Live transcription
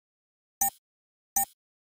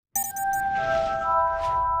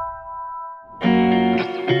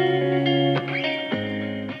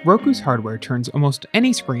Roku's hardware turns almost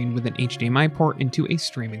any screen with an HDMI port into a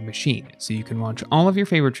streaming machine, so you can watch all of your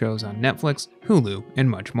favorite shows on Netflix, Hulu, and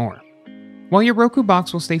much more. While your Roku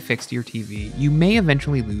box will stay fixed to your TV, you may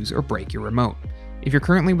eventually lose or break your remote. If you're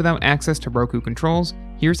currently without access to Roku controls,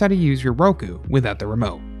 here's how to use your Roku without the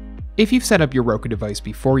remote. If you've set up your Roku device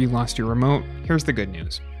before you lost your remote, here's the good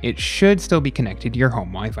news. It should still be connected to your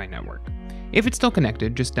home Wi-Fi network. If it's still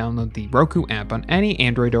connected, just download the Roku app on any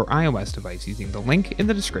Android or iOS device using the link in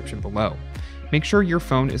the description below. Make sure your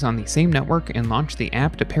phone is on the same network and launch the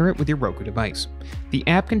app to pair it with your Roku device. The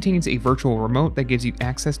app contains a virtual remote that gives you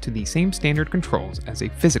access to the same standard controls as a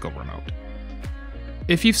physical remote.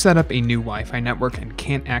 If you've set up a new Wi-Fi network and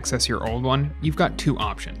can't access your old one, you've got two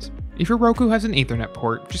options. If your Roku has an Ethernet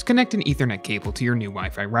port, just connect an Ethernet cable to your new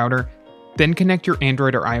Wi-Fi router, then connect your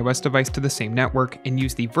Android or iOS device to the same network and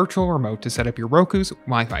use the virtual remote to set up your Roku's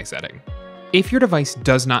Wi-Fi setting. If your device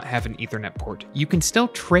does not have an Ethernet port, you can still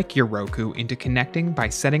trick your Roku into connecting by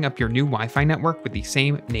setting up your new Wi-Fi network with the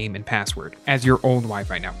same name and password as your old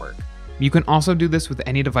Wi-Fi network. You can also do this with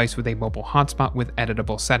any device with a mobile hotspot with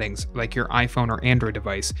editable settings, like your iPhone or Android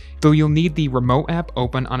device, though you'll need the remote app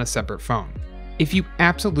open on a separate phone. If you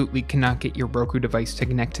absolutely cannot get your Roku device to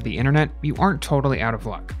connect to the internet, you aren't totally out of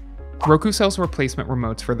luck. Roku sells replacement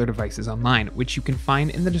remotes for their devices online, which you can find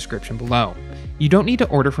in the description below. You don't need to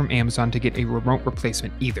order from Amazon to get a remote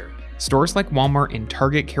replacement either. Stores like Walmart and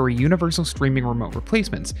Target carry universal streaming remote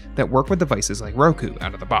replacements that work with devices like Roku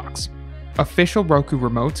out of the box. Official Roku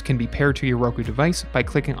remotes can be paired to your Roku device by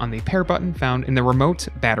clicking on the pair button found in the remote's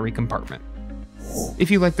battery compartment. If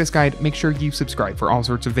you like this guide, make sure you subscribe for all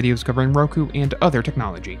sorts of videos covering Roku and other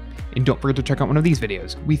technology. And don't forget to check out one of these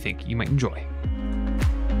videos we think you might enjoy.